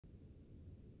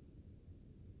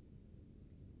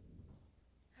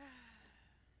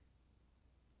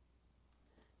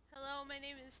my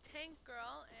name is Tank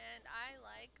Girl, and I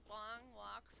like long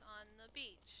walks on the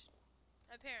beach.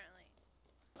 Apparently.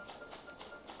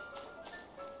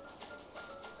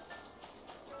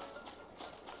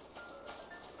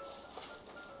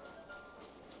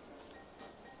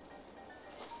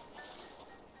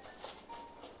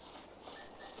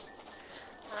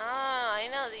 Oh, I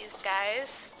know these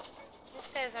guys. These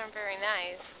guys aren't very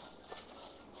nice.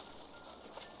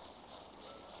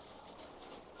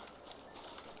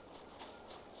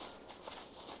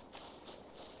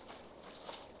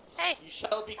 Hey! You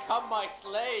shall become my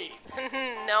slave!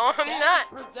 No, I'm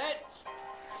not! Present!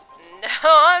 No,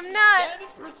 I'm not!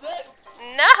 Present!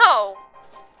 No!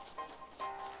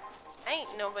 I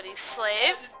ain't nobody's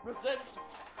slave. Present!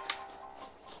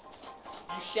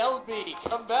 You shall be!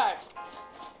 Come back!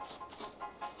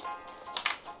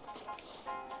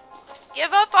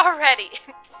 Give up already!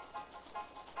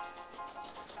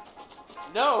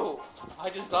 No!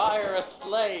 I desire a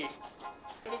slave!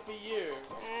 It's gonna be you.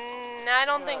 I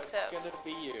don't think so. It's gonna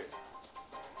be you.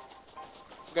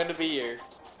 It's gonna be you.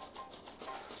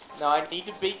 No, I need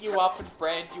to beat you up and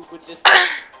brand you with this.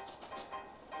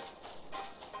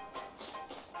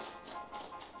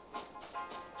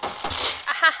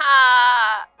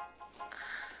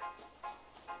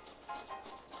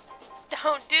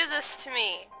 Don't do this to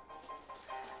me.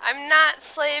 I'm not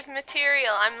slave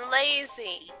material. I'm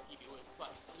lazy.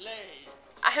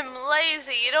 I'm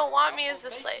lazy. You don't want me as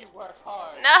a slave. You work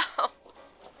hard. No.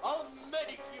 I'll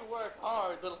make you work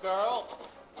hard, little girl.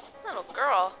 Little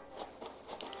girl.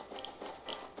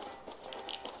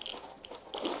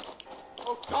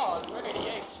 Oh God,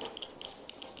 radiation.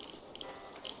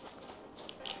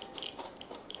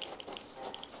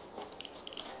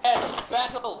 Yes,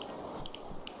 battle.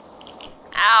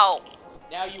 Ow.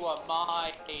 Now you are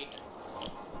mine.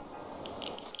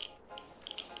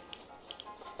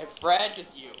 I've branded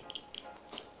you.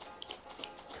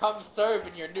 Come serve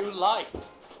in your new life.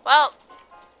 Well,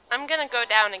 I'm gonna go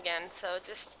down again, so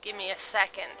just give me a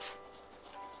second.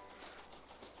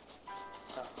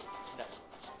 No, no.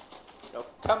 No,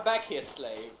 come back here,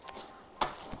 slave.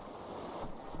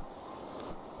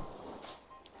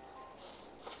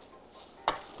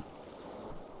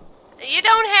 You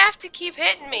don't have to keep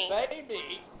hitting me.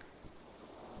 Baby.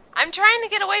 I'm trying to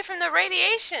get away from the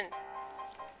radiation.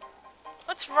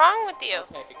 What's wrong with you?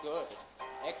 Okay, good.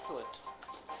 Excellent.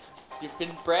 You've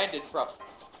been branded properly.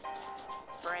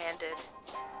 Branded.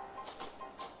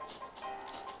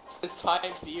 It's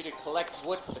time for you to collect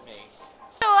wood for me.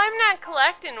 No, I'm not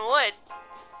collecting wood.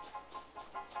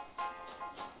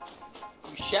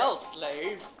 You shall,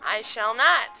 slave. I shall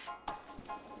not.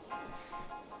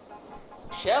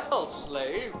 Shall,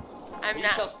 slave. I'm you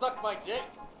not. shall suck my dick.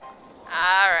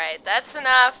 Alright, that's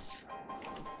enough.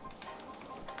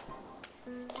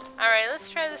 Alright, let's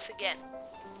try this again.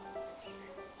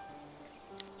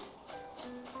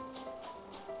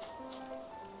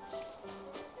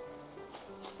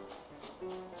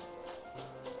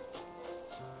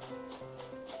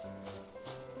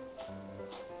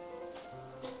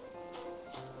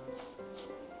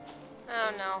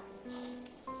 Oh no.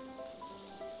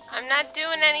 I'm not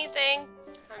doing anything.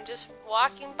 I'm just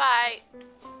walking by.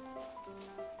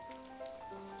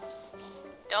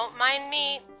 Don't mind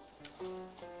me.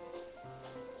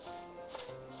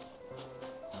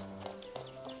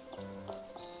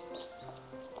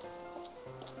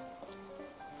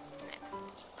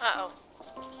 Uh-oh.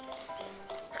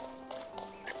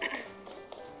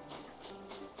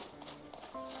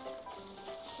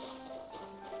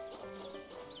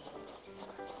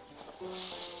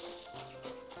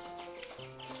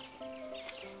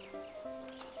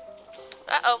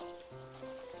 Uh-oh.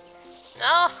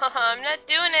 No, I'm not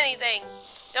doing anything.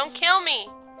 Don't kill me.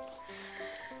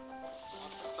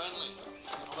 Friendly.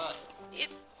 But You...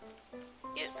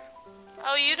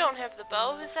 Oh, you don't have the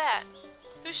bow? Who's that?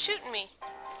 Who's shooting me?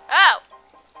 Oh!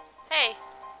 Hey.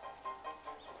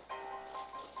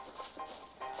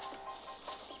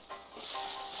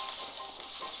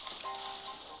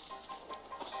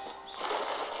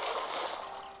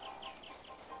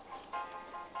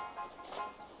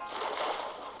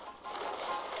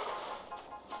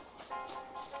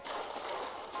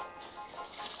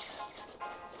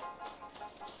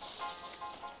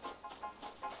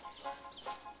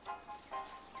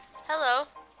 Hello.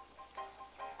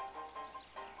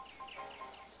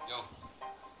 yo,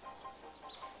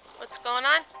 What's going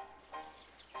on?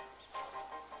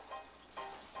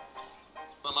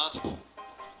 Relent.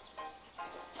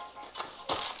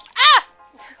 Ah!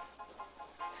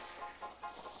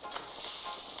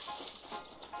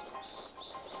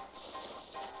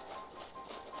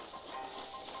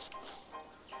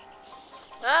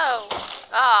 Oh.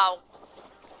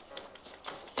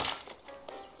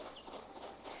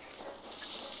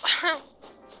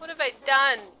 I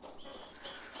done?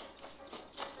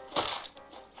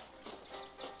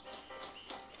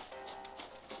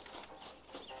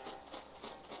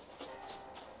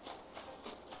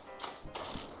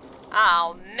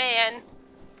 Oh, man.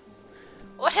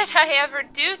 What did I ever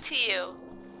do to you?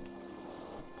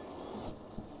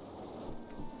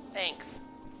 Thanks.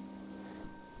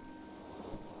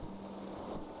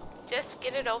 Just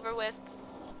get it over with.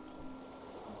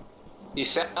 You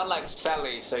sound like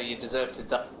Sally, so you deserve to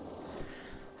die.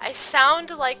 I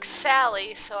sound like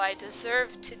Sally, so I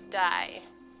deserve to die.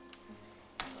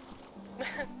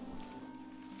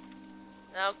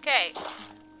 Okay.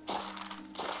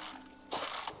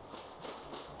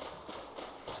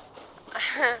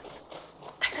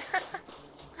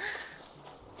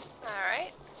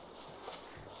 Alright.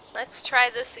 Let's try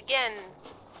this again.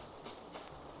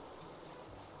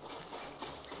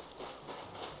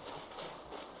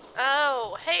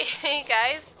 Oh, hey, hey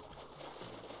guys.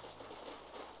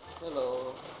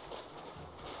 Hello.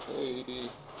 Hey.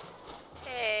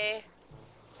 Hey.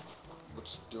 What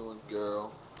you doing,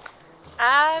 girl?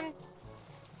 I'm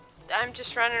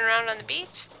just running around on the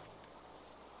beach.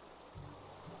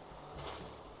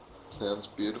 Sounds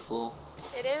beautiful.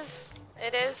 It is.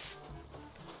 It is.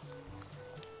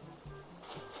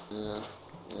 Yeah.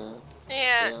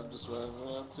 Yeah. I'm just running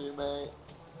around too, mate.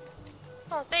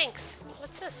 Oh, thanks.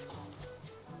 What's this?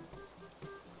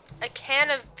 A can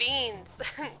of beans.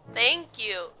 Thank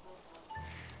you.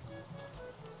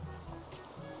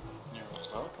 You're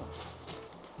welcome.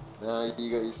 Now you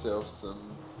got yourself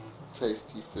some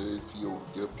tasty food for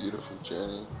your beautiful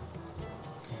journey.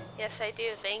 Yes, I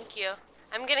do. Thank you.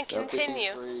 I'm gonna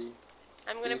continue.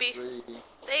 I'm gonna be.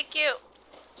 Thank you.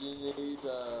 Do you need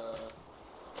a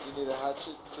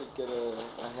hatchet to get a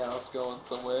house going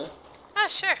somewhere? Oh,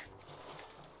 sure.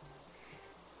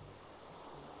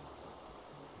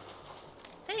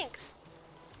 Thanks.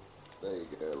 There you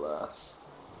go, lass.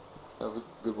 Have a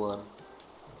good one.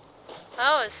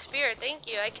 Oh, a spear. Thank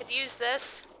you. I could use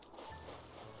this.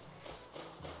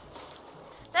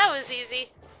 That was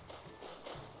easy.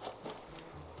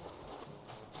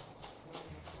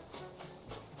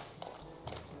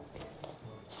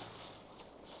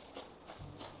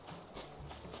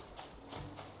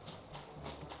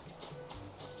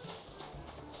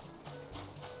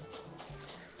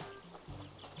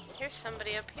 Here's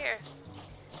somebody up here.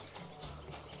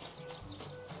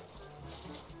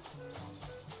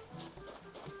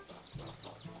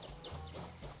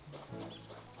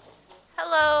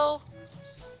 Hello.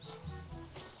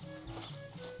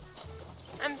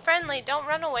 I'm friendly. Don't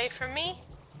run away from me.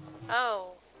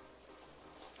 Oh.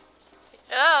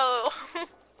 Oh.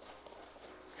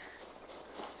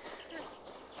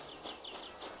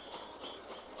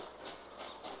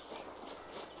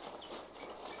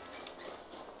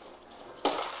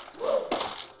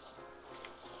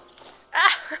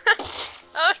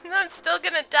 Oh, no, I'm still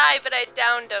gonna die, but I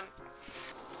downed him.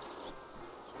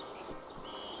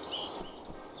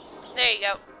 There you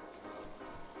go.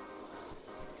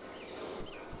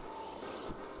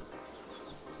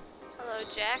 Hello,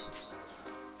 Jacked.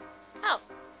 Oh.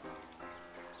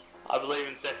 I believe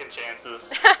in second chances.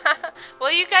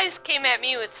 Well, you guys came at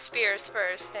me with spears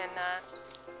first, and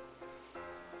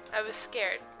I was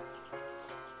scared.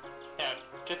 Yeah,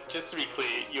 just to be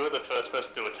clear, you were the first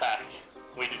person to attack.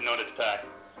 We did not attack.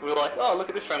 We were like, oh, look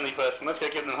at this friendly person, let's go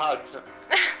give them hugs. And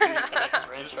you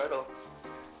ran straight off.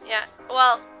 Yeah,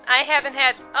 well, I haven't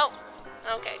had... Oh,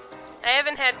 okay. I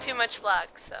haven't had too much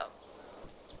luck, so...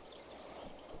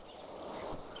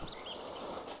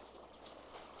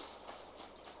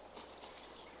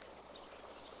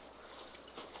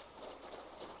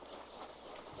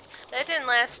 That didn't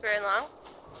last very long.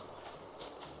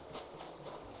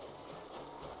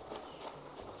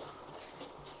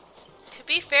 To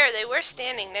be fair, they were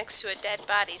standing next to a dead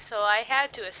body, so I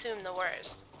had to assume the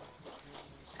worst.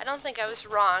 I don't think I was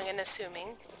wrong in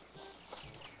assuming.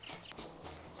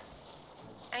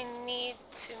 I need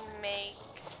to make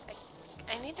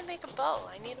a bow.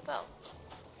 I need a bow.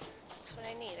 That's what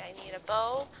I need. I need a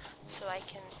bow so I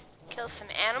can kill some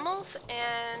animals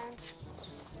and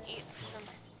eat some...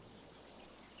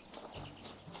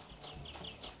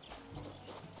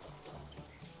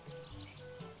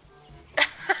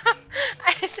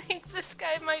 I think this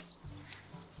guy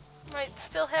might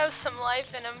still have some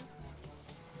life in him.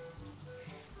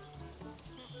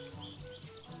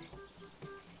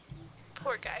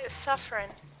 Poor guy is suffering.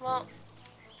 Well,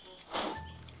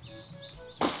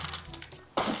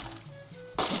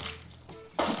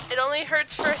 it only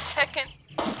hurts for a second.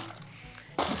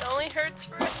 It only hurts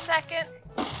for a second.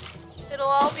 It'll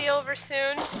all be over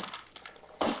soon.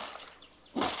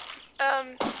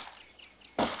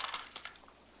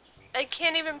 I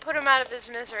can't even put him out of his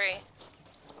misery.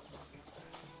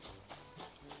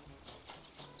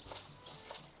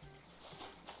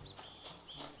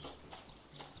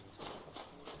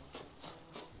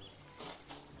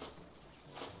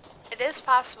 It is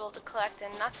possible to collect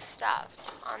enough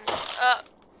stuff on the...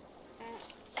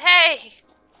 hey!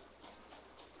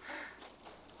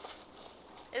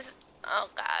 Oh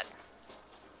god.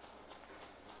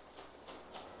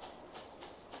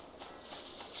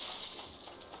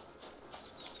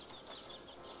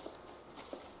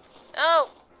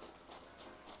 Oh!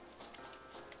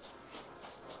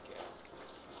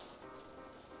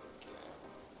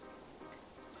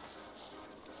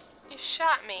 You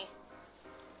shot me.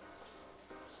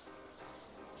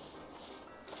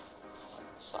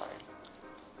 Sorry.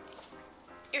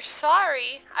 You're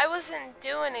sorry? I wasn't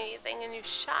doing anything and you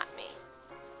shot me.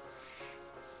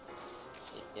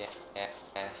 Yeah. Kinda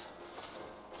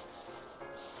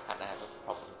have a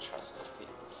problem trusting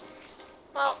people.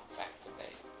 Well, Back to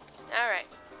base. alright.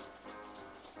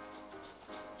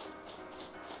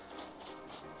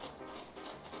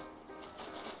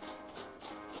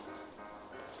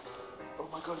 Oh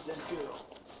my god, is that a girl?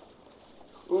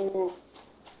 Ooh.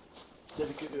 Is that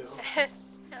a girl?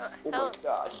 Oh my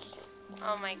gosh.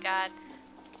 Oh my god.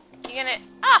 You gonna...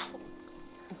 Oh!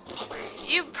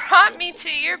 You brought me to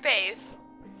your base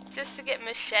just to get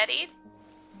macheted?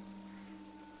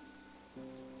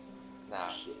 No,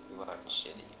 we weren't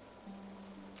shitty.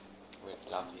 We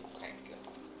love you, Tanker.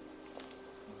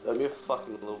 Let me a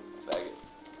fucking little faggot.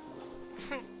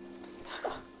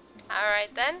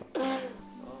 Alright then.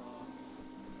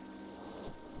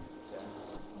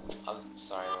 I'm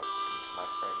sorry, my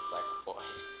friends like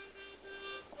boys.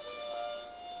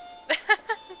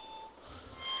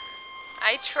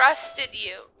 I trusted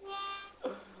you.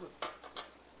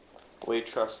 We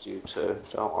trust you too,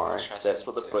 don't worry. Trust That's you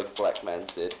what the too. big black man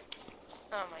said.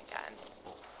 Oh my god.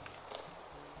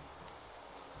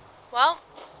 Well,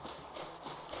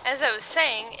 as I was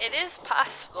saying, it is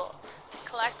possible to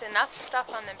collect enough stuff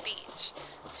on the beach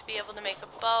to be able to make a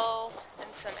bow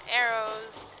and some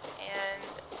arrows, and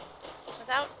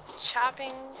without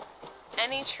chopping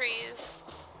any trees,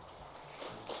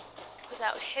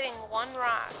 without hitting one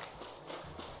rock.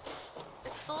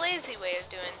 It's the lazy way of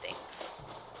doing things.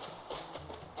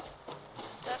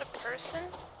 Is that a person?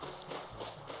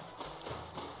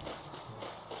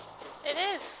 It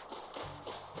is.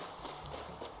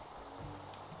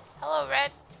 Hello,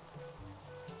 Red.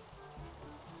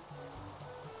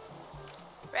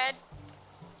 Red.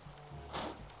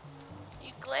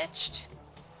 You glitched?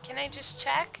 Can I just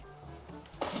check?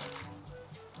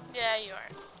 Yeah, you are.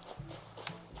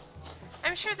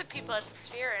 I'm sure the people at the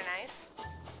Sphere are nice.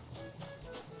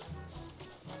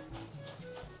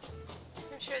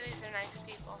 I'm sure these are nice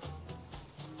people.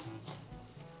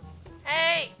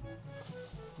 Hey!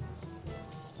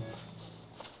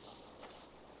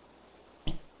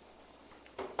 Can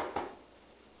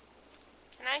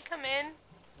I come in?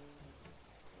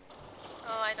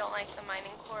 Oh, I don't like the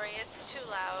mining quarry. It's too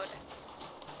loud.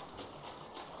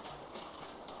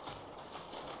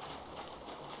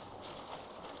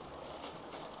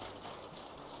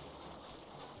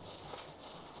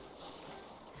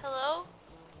 Hello?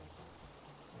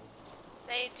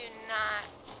 They do not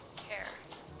care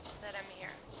that I'm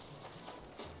here.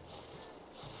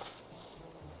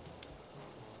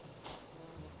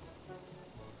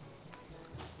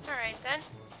 Alright then.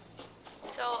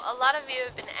 So a lot of you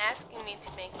have been asking me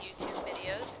to make YouTube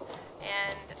videos,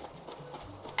 and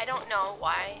I don't know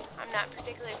why. I'm not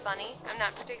particularly funny. I'm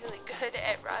not particularly good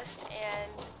at Rust,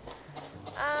 and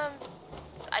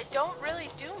I don't really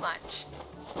do much.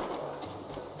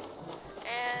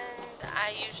 And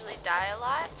I usually die a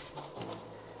lot,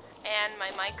 and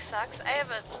my mic sucks. I have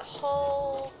a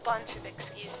whole bunch of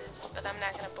excuses, but I'm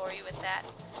not going to bore you with that.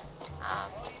 Oh.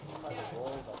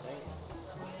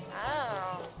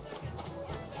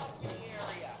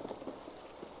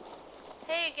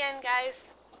 Hey again,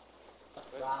 guys.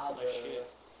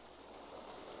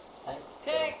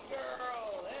 Hey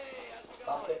girl! Hey,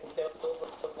 how's it going?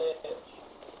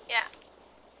 Yeah.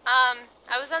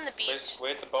 I was on the beach.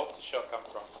 Where'd the bolter shot come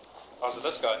from? Oh, is it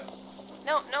this guy?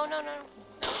 No.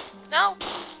 No!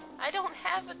 I don't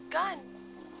have a gun.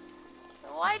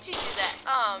 Why'd you do that?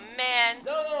 Oh, man.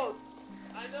 No!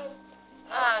 I know!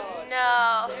 Oh,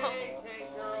 no. Hey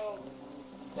girl!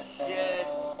 Shit!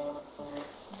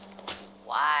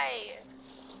 Why?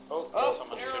 Oh,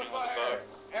 someone's shooting with a bow.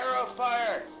 Arrow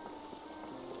fire!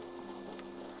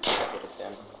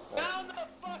 Down the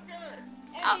fucker!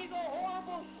 And he's a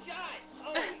horrible shot!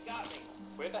 Oh, he got me.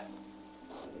 Where the...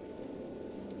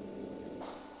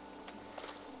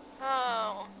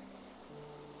 Oh.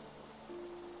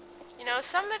 know,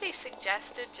 somebody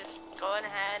suggested just going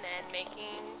ahead and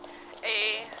making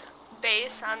a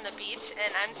base on the beach,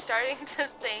 and I'm starting to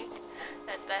think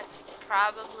that that's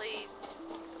probably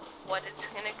what it's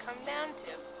gonna come down to.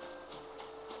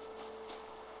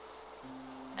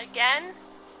 Again,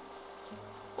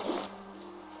 I'm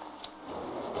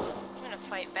gonna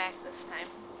fight back this time.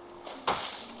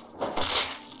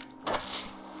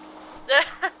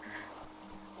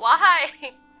 Why?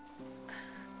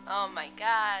 Oh my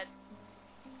god.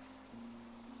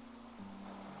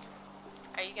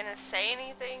 Are you gonna say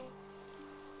anything?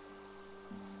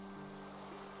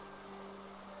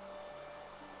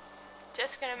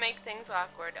 Just gonna make things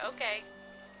awkward. Okay.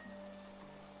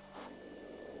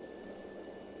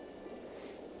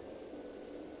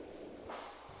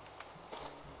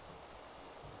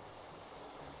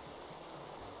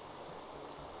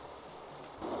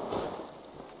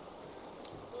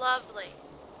 Lovely.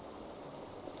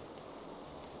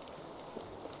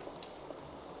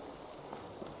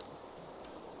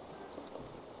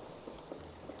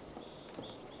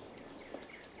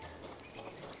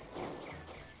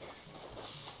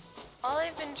 All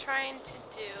I've been trying to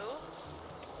do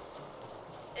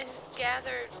is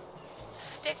gather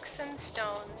sticks and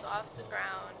stones off the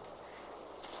ground,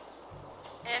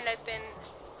 and I've been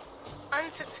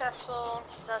unsuccessful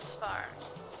thus far.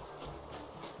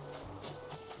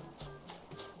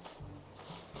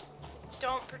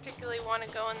 Don't particularly want to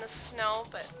go in the snow,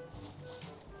 but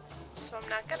so I'm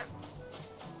not gonna.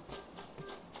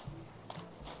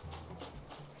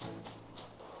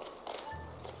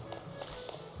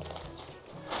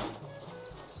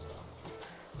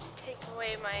 Take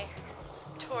away my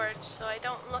torch so I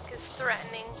don't look as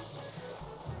threatening.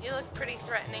 You look pretty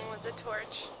threatening with a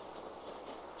torch.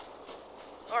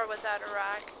 Or without a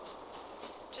rock.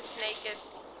 Just naked.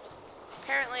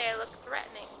 Apparently I look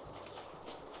threatening.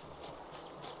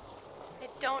 I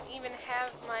don't even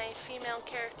have my female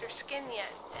character skin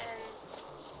yet, and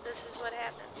this is what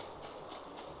happens.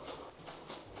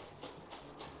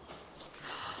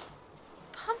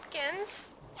 Pumpkins?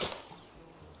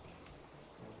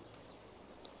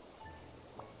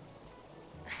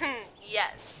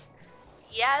 Yes.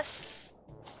 Yes.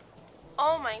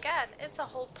 Oh my god, it's a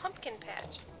whole pumpkin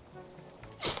patch.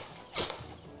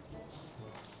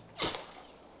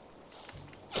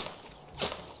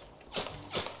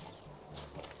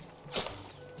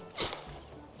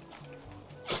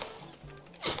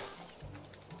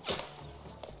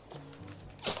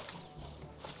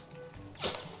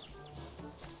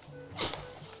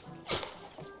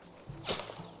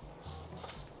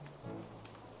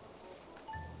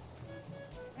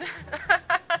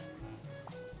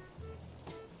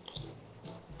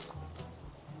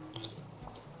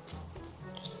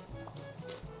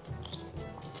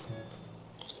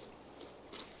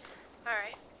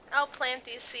 Alright, I'll plant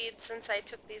these seeds since I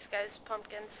took these guys'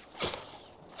 pumpkins.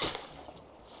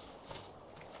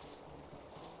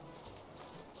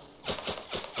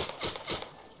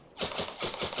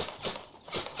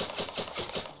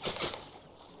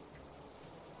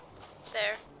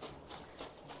 There.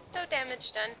 No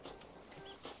damage done.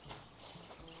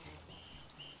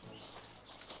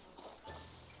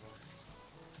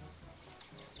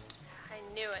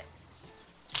 I knew it.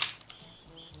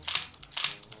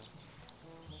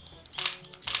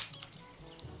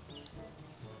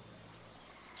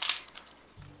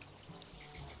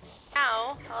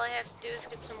 Now, all I have to do is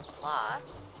get some cloth.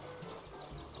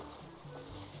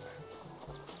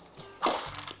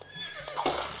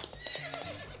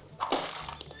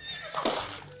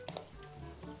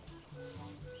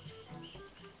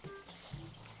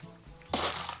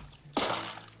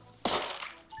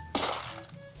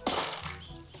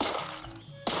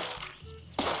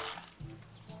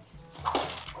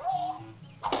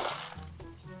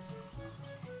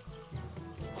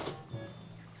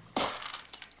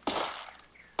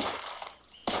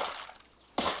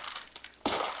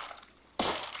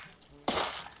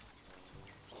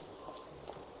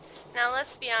 Now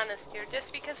let's be honest here,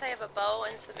 just because I have a bow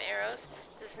and some arrows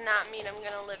does not mean I'm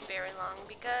going to live very long,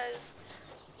 because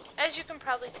as you can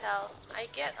probably tell, I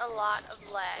get a lot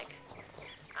of lag.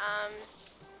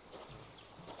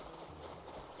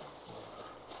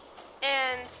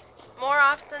 And more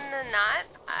often than not,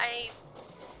 I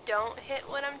don't hit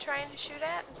what I'm trying to shoot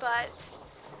at, but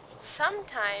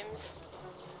sometimes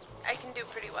I can do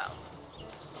pretty well.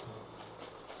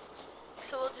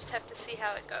 So we'll just have to see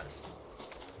how it goes.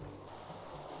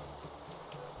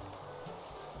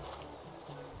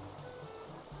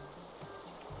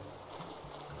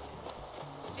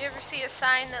 If you ever see a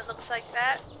sign that looks like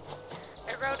that,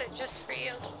 I wrote it just for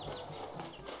you.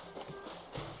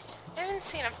 I haven't haven't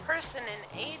seen a person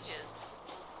in ages.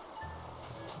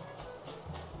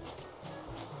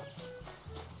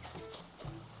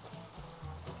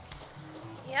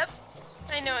 Yep,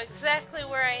 I know exactly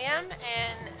where I am,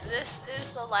 and this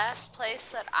is the last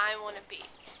place that I want to be.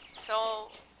 So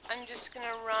I'm just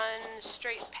gonna run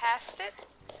straight past it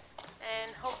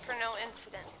and hope for no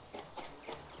incident.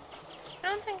 I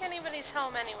don't think anybody's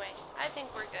home anyway. I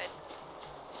think we're good.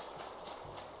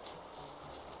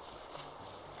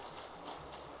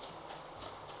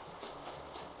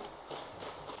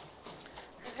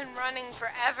 I've been running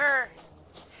forever.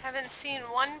 Haven't seen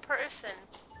one person.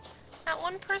 Not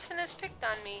one person has picked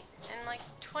on me in like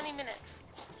 20 minutes.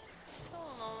 So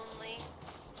lonely.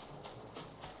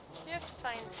 We have to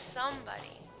find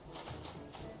somebody.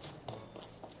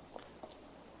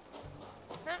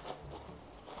 Huh.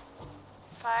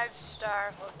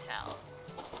 5-star hotel.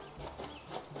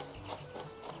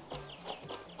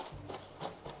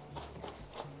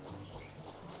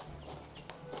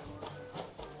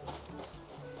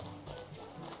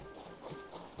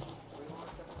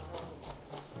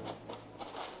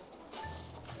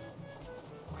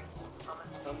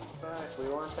 Come back, we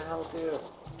want to help you.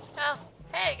 Oh,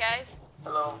 hey guys.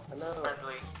 Hello. Hello.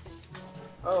 Friendly.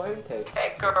 Oh, hey, Take.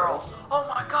 Hey, girl. Oh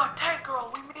my God, Tank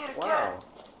Girl, we meet again. Wow.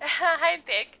 Hi,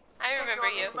 Pig. I remember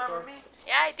you. Remember me?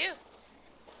 Yeah, I do.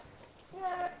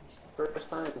 Yeah. First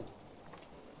time.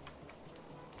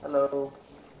 Hello.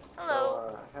 Hello.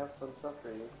 So, I have some stuff for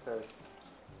you, because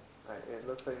it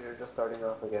looks like you're just starting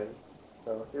off again.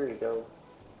 So, here you go.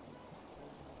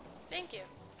 Thank you.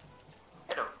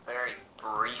 Had a very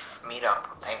brief meetup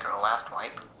with Tank Girl last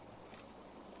wipe.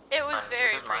 It was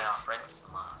very This is my brief. offering,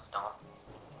 some stuff.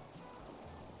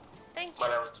 Thank you.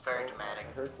 But it was very dramatic.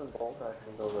 I heard some bolt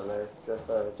actions over there. Just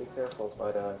be careful.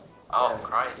 But Oh, yeah,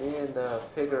 Christ. me and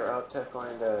Pig are out to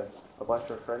find a bunch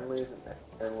of friendlies,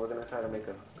 and we're gonna try to make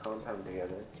a compound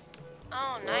together.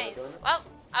 Oh, You wanna nice. join? Well,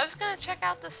 I was gonna check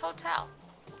out this hotel.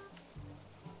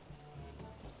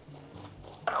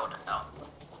 I wouldn't know.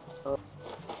 Oh.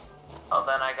 Well,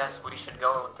 then I guess we should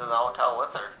go to the hotel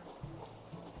with her.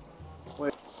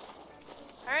 Wait,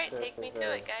 Alright, Yeah, take me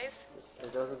to it, guys.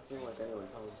 it doesn't seem like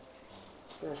anyone's home.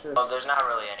 Yeah, sure. Well, there's not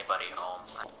really anybody home.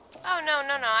 Oh, no,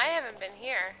 I haven't been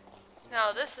here.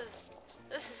 No, this is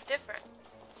different.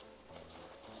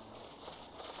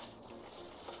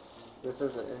 This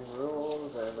isn't in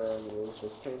rules, and it's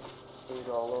just paint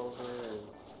all over, and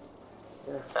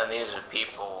yeah. And these are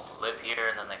people who live here,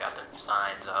 and then they got their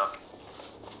signs up.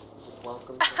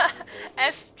 Welcome to the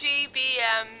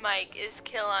FGBM Mike is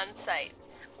kill on sight.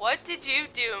 What did you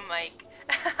do, Mike?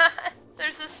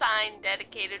 There's a sign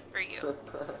dedicated for you.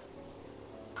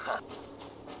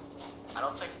 I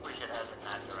don't think we should head in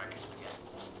that direction again.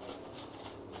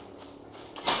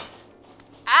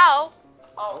 Ow!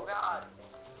 Oh, God.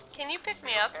 Can you pick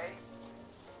me up? Okay.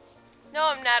 No,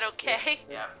 I'm not okay.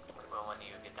 Yeah, we will when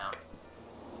you get down.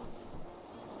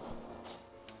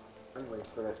 friendlies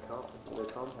for the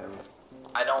compound.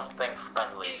 I don't think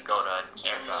friendlies go to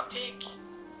airdrops.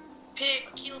 Pig,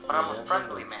 kill me. But I'm a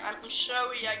friendly man. I'm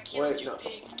sorry I killed Wait, you, no.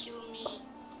 Pig. Kill me.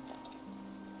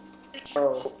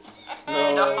 Oh.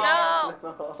 No. No.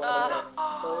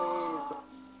 Please.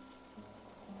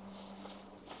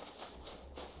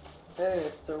 Hey,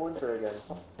 it's Sir Winter again.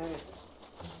 Hey,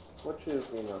 what you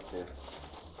been up to?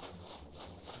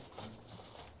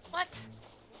 What?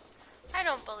 I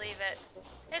don't believe it.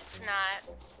 It's not.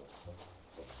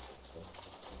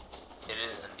 It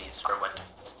is indeed Sir Winter.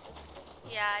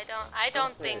 Yeah, I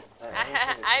don't think.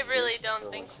 I I really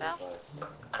don't think so.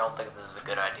 I don't think this is a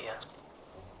good idea.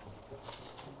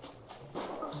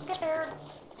 I'm scared.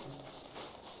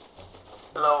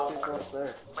 Hello. He's up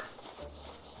there.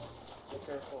 Be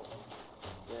careful.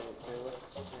 They look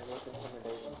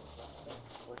intimidating.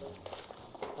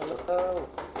 Hello.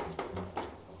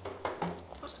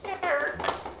 I'm scared.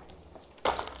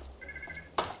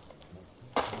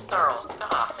 Thurl,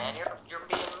 stop, man. You're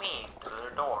being mean to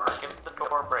the door. Give the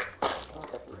door a break. Oh,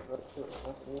 let's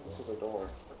move to the door.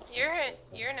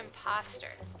 You're an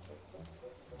imposter.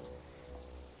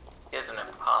 He's an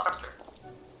imposter.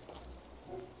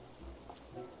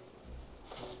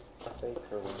 I think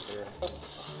Sir Winter.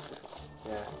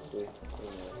 Yeah, see.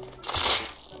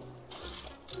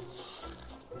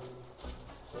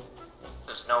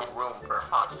 There's no room for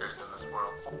imposters in this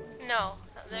world. No,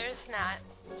 there's not.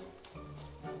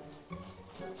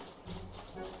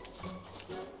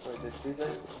 Wait,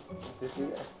 did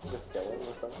you just kill him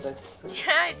or something?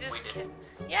 Yeah,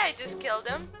 I just killed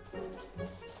him.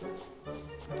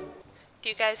 Do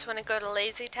you guys want to go to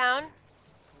Lazy Town?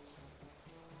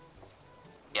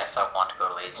 Yes, I want to go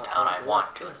to Lazy Town. I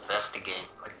want to investigate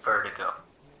like Vertigo.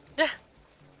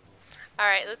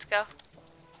 Alright, let's go.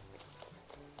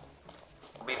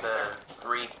 We'll be the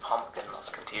 3 pumpkin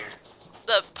musketeers.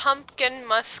 The Pumpkin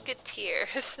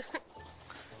Musketeers.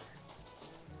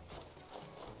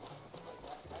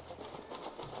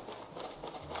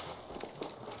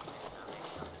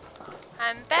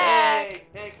 I'm back.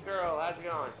 Hey girl, how's it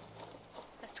going?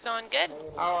 It's going good.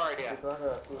 How are you?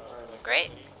 Great.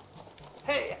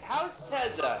 Hey, how's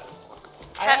Tezza?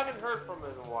 I Te- haven't heard from him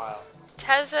in a while.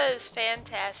 Tezza is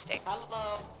fantastic.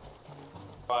 Hello.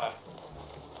 Fire.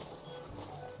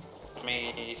 Give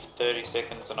me 30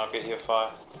 seconds and I'll get you a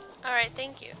fire. Alright,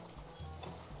 thank you.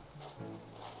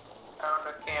 Found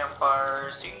a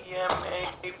campfire,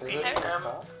 C-M-A-P-M-P-F-I-R-E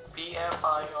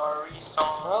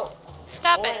song. Well,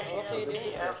 Stop it.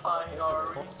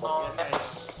 P-F-I-R-E song.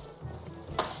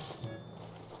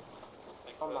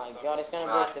 oh my god, it's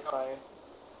gonna break the fire.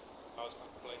 I was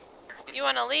complete. You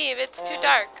want to leave? It's too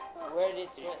dark. Where did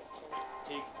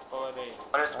Teague, follow me.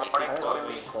 What is morning to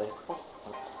me?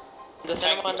 Does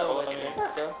anyone know where it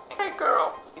is? Hey girl.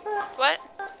 What?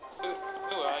 Who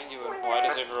are you and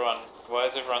why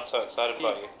is everyone so excited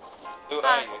about you? Who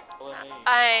are you? Follow me.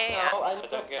 I No, I don't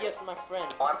just get guessed my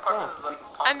friend. Well, I'm part of the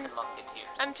pumpkin musketeers.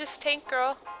 I'm just Tank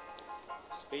Girl.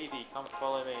 Speedy, come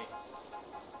follow me.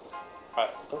 Right,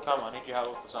 come, I need your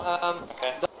help with something.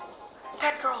 Okay.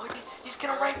 That girl, he's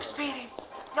gonna rape Speedy.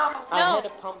 No. I No. had a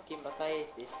pumpkin, but I ate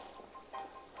it.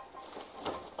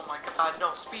 Oh my god,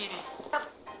 no, Speedy.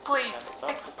 Please,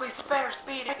 please spare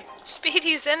Speedy.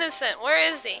 Speedy's innocent. Where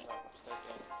is he?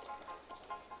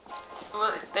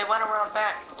 Well, they went around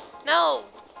back. No.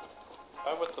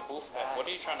 Go with the wolf pack. What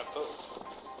are you trying to build?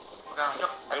 No,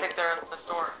 I think they're at the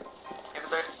store. If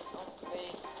they're...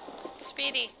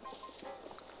 Speedy.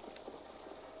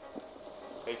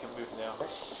 They can move now.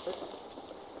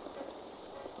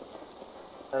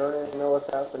 I don't even know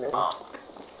what's happening. Oh,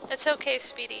 It's okay,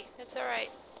 Speedy. It's alright.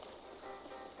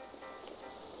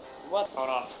 What? Hold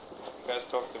on. You guys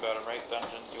talked about a raid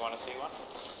dungeon. Do you want to see one?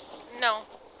 No.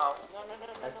 oh.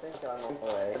 I think I'm on the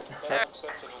way. Hell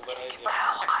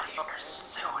out of here as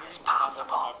soon as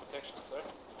possible.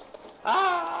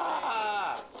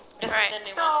 Ah! Alright.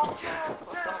 No,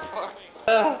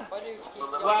 Why do you keep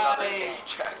Why?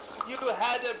 You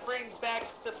had to bring back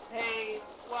the pain.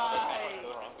 Why?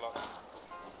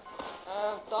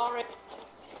 sorry.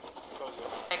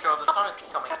 Hey girl, the sun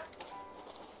is coming.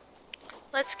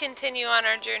 Let's continue on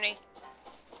our journey.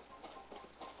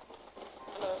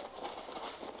 Hello.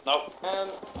 Nope.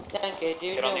 Thank you. Do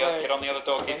you Get know on where... the other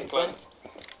door. Keep it closed.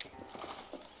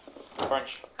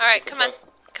 Orange. Alright, keep it come on. closed.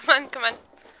 Come on, come on.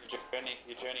 Your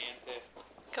journey ends here.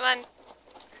 Come on.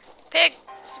 Pig!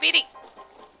 Speedy!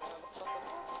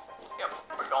 Yep,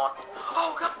 we're going.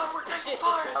 Oh god, we're taking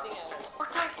fire! We're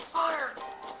taking fire!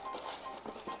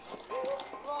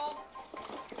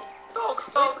 Go!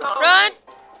 Run!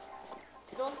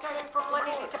 Don't get in from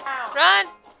Lazy Town! Run!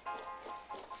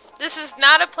 This is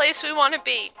not a place we want to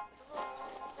be.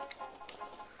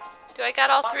 Do I got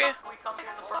all three? We come here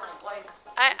in the first place.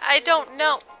 I don't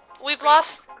know. We've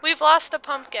lost a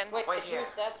pumpkin. Wait, Wait here.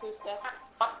 who's that? Who's that?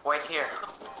 Wait here.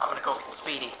 I'm gonna go get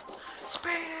Speedy.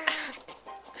 Speedy!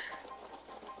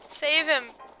 Save him.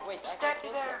 Wait, I Stay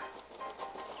can there!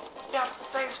 You have to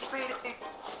save Speedy!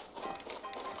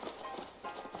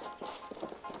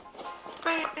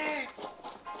 Speedy!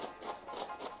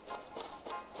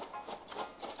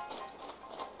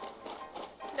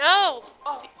 No!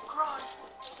 Oh, Christ!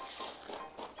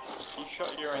 You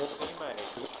shot your own teammate.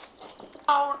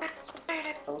 Oh, it's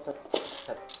Speedy! Oh,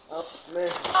 man.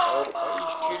 Oh, Why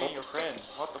are you shooting your friend?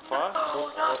 What the fuck?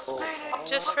 oh, not Speedy!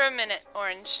 Just for a minute,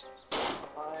 Orange.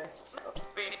 Why?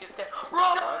 Speedy is dead.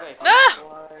 Run! Why are they? No!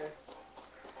 Why?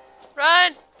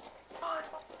 Run! Run!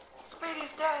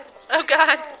 Speedy's dead! Oh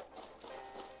god. Dead.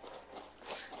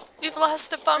 We've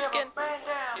lost a We pumpkin. have a man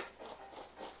down.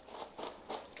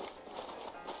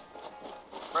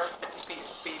 We're 50 feet,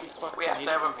 Speedy. We have to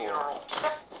have a funeral.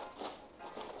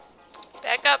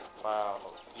 Back up. Wow.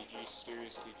 Did you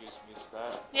seriously just miss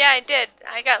that? Yeah, I did.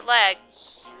 I got lag.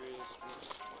 Seriously?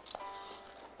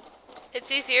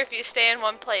 It's easier if you stay in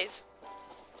one place.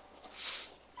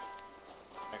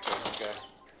 Okay, go.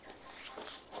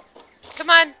 Come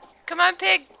on. Come on,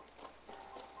 pig.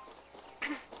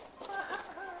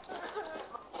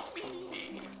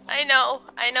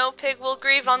 I know pig will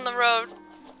grieve on the road.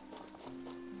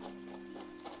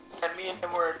 And me and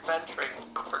him were adventuring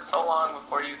for so long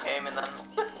before you came, and then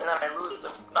I lose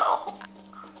him. No.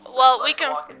 Well, we Like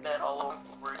can Walking Dead all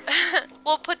over again.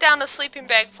 we'll put down a sleeping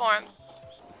bag for him.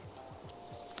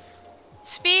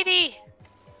 Speedy.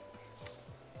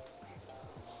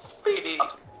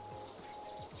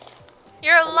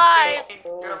 alive!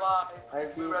 You're alive.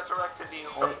 I've We been, resurrected you.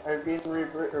 I've been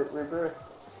rebirthed.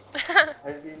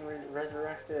 I've been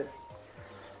resurrected.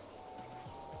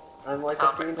 I'm like a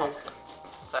Found the phoenix pumpkin.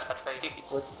 Sad face.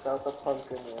 without the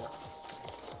pumpkin, yeah.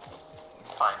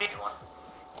 Find me one.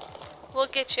 We'll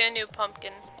get you a new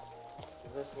pumpkin.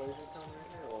 Is this Lazy Town right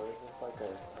here, or is this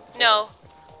like a No,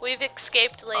 we've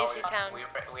escaped Oh, Lazy yeah. Town.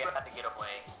 We had to get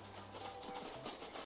away.